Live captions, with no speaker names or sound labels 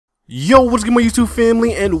Yo, what's good my YouTube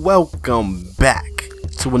family, and welcome back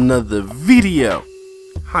to another video.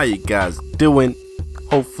 How you guys doing?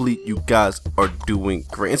 Hopefully you guys are doing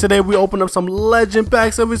great. And today we open up some legend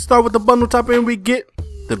packs, and we start with the bundle top and we get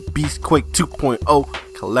the Beastquake 2.0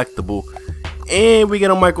 collectible, and we get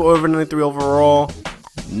a Michael Irvin 93 overall.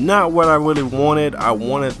 Not what I really wanted. I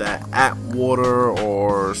wanted that Atwater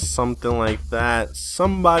or something like that,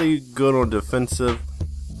 somebody good on defensive,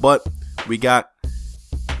 but we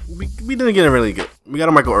didn't get it really good. We got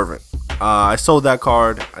a Michael Irvin. I sold that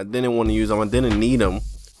card. I didn't want to use them. I didn't need them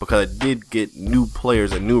because I did get new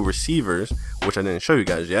players and new receivers, which I didn't show you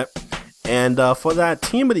guys yet. And for that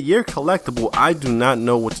Team of the Year collectible, I do not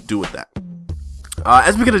know what to do with that.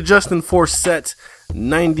 As we get a Justin Forsett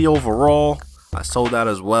 90 overall, I sold that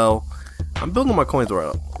as well. I'm building my coins right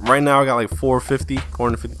up. Right now I got like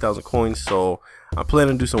 450,000 coins, so I'm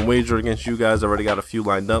planning to do some wager against you guys. I already got a few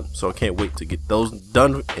lined up, so I can't wait to get those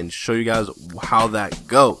done and show you guys how that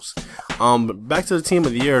goes. Back to the Team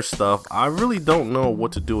of the Year stuff. I really don't know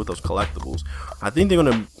what to do with those collectibles. I think they're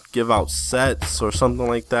gonna give out sets or something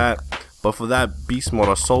like that, but for that beast mode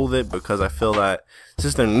I sold it because I feel that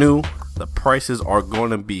since they're new, the prices are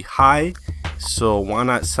going to be high, so why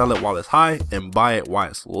not sell it while it's high and buy it while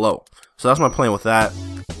it's low? So that's my plan with that.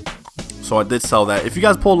 So I did sell that. If you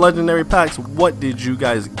guys pulled legendary packs, what did you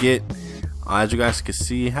guys get? As you guys can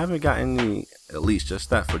see, haven't got any, at least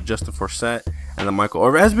just that for Justin Forsett and the Michael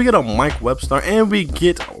Irvin. As we get a Mike Webster and we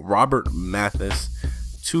get Robert Mathis.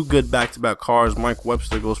 Two good back-to-back cards. Mike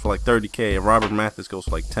Webster goes for like 30k and Robert Mathis goes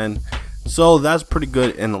for like 10. So that's pretty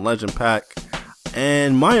good in the legend pack.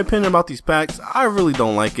 And my opinion about these packs, I really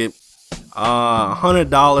don't like it.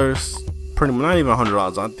 $100, pretty much, not even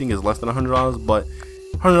 $100. I think it's less than $100, but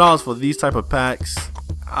 $100 for these type of packs.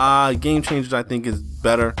 Game Changers I think is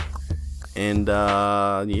better. And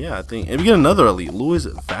yeah, I think, and we get another elite, Luis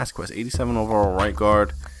Vasquez, 87 overall right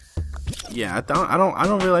guard. Yeah, I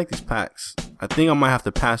don't really like these packs. I think I might have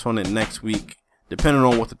to pass on it next week, depending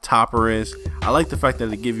on what the topper is. I like the fact that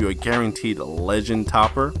they give you a guaranteed legend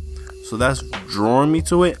topper, so that's drawing me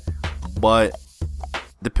to it. But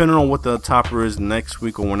depending on what the topper is next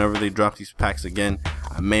week or whenever they drop these packs again,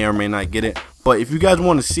 I may or may not get it. But if you guys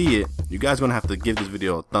want to see it, you guys are gonna have to give this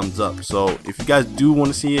video a thumbs up. So if you guys do want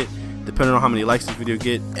to see it, depending on how many likes this video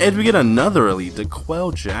get, and we get another elite,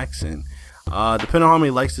 DeQuell Jackson. Depending on how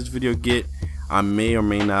many likes this video get, I may or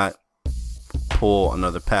may not pull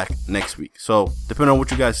another pack next week. So depending on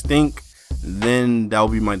what you guys think, then that will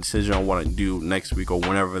be my decision on what I do next week or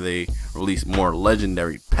whenever they release more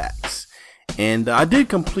legendary packs. And I did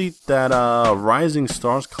complete that Rising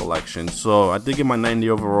Stars collection, so I did get my 90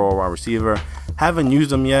 overall wide receiver. Haven't used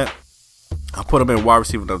them yet. I put him in wide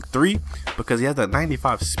receiver number 3 because he has that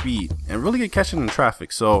 95 speed and really good catching in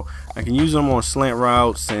traffic, so I can use him on slant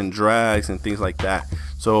routes and drags and things like that.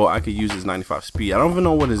 So I could use his 95 speed. I don't even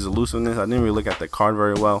know what his elusiveness. I didn't really look at the card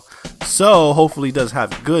very well, so hopefully he does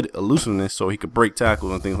have good elusiveness so he could break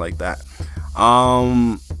tackles and things like that.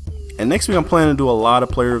 And next week I'm planning to do a lot of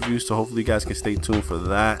player reviews, so hopefully you guys can stay tuned for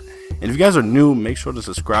that. And if you guys are new, make sure to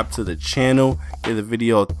subscribe to the channel, give the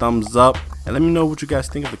video a thumbs up, and let me know what you guys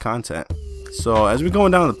think of the content. So as we're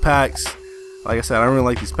going down the packs, like I said, I don't really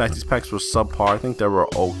like these packs. These packs were subpar. I think they were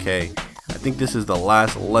okay. I think this is the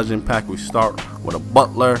last legend pack. We start with a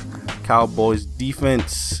Butler, Cowboys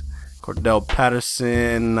defense, Cordell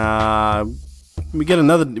Patterson. We get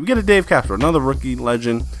a Dave Capper, another rookie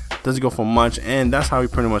legend. Doesn't go for much, and that's how we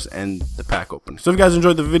pretty much end the pack opening. So if you guys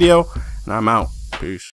enjoyed the video, and I'm out. Peace.